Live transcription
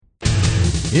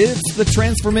It's the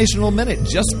Transformational Minute,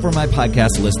 just for my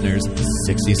podcast listeners.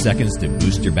 60 seconds to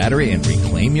boost your battery and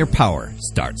reclaim your power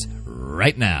starts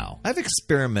right now. I've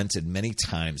experimented many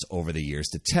times over the years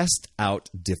to test out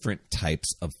different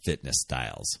types of fitness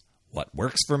styles. What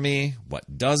works for me,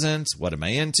 what doesn't, what am I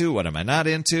into, what am I not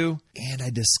into? And I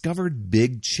discovered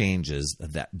big changes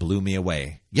that blew me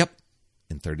away. Yep,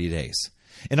 in 30 days.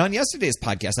 And on yesterday's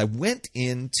podcast, I went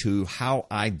into how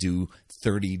I do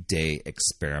 30-day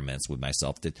experiments with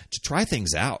myself to try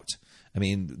things out. I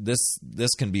mean, this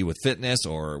can be with fitness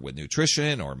or with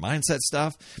nutrition or mindset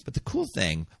stuff. But the cool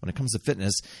thing when it comes to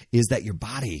fitness is that your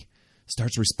body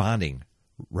starts responding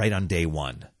right on day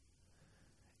one.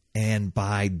 And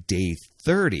by day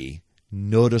 30,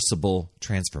 noticeable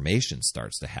transformation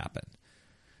starts to happen.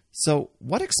 So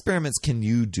what experiments can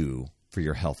you do for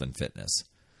your health and fitness?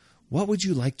 What would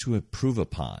you like to improve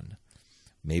upon?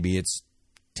 Maybe it's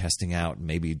testing out,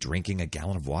 maybe drinking a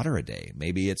gallon of water a day.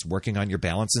 Maybe it's working on your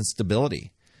balance and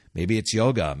stability. Maybe it's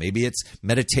yoga. Maybe it's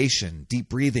meditation, deep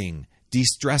breathing,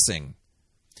 de-stressing.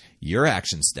 Your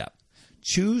action step.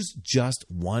 Choose just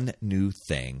one new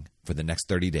thing for the next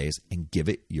 30 days and give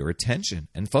it your attention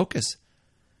and focus.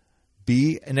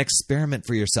 Be an experiment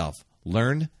for yourself.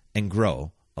 Learn and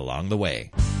grow along the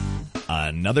way.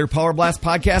 Another Power Blast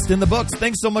podcast in the books.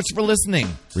 Thanks so much for listening.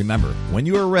 Remember, when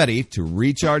you are ready to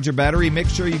recharge your battery, make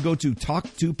sure you go to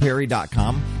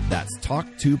talktoperry.com. That's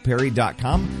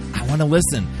talktoperry.com. I want to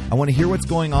listen. I want to hear what's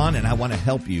going on, and I want to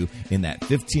help you in that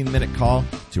 15-minute call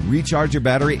to recharge your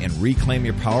battery and reclaim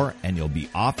your power, and you'll be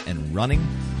off and running,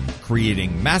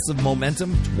 creating massive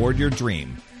momentum toward your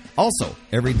dream. Also,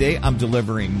 every day I'm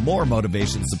delivering more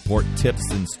motivation, support, tips,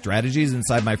 and strategies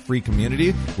inside my free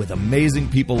community with amazing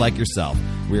people like yourself.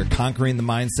 We are conquering the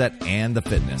mindset and the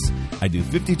fitness. I do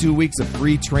 52 weeks of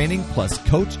free training, plus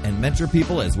coach and mentor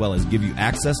people, as well as give you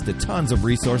access to tons of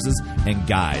resources and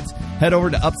guides. Head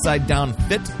over to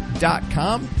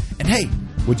UpsideDownFit.com. And hey,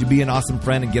 would you be an awesome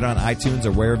friend and get on iTunes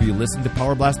or wherever you listen to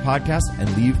Power Blast podcasts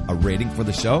and leave a rating for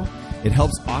the show? It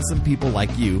helps awesome people like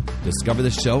you discover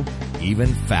the show even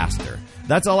faster.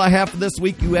 That's all I have for this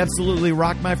week. You absolutely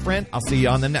rock, my friend. I'll see you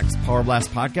on the next Power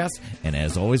Blast podcast. And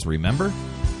as always, remember,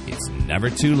 it's never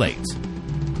too late